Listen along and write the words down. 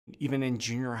even in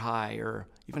junior high or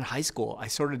even high school, I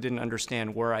sort of didn't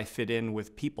understand where I fit in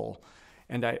with people.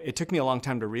 And it took me a long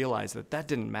time to realize that that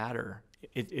didn't matter.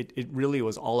 It really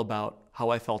was all about how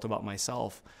I felt about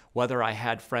myself, whether I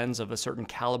had friends of a certain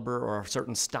caliber or a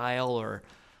certain style or,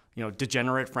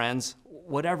 degenerate friends,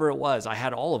 whatever it was, I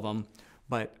had all of them.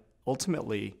 But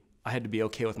ultimately, I had to be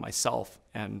okay with myself.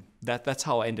 And that's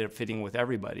how I ended up fitting with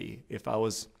everybody. If I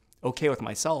was okay with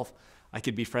myself, I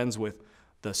could be friends with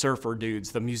the surfer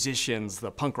dudes, the musicians,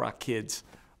 the punk rock kids,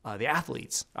 the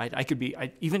athletes. I could be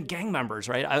even gang members,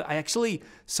 right? I actually,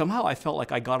 somehow I felt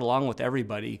like I got along with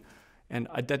everybody. And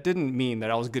that didn't mean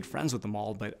that I was good friends with them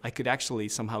all, but I could actually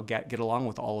somehow get along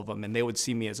with all of them, and they would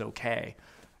see me as okay,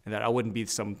 and that I wouldn't be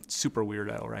some super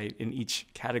weirdo, right, in each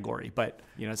category. But,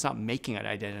 it's not making an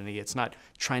identity. It's not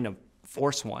trying to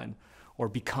force one or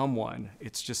become one.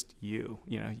 It's just you.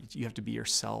 You have to be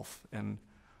yourself. And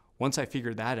once I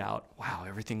figured that out, wow,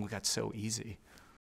 everything got so easy.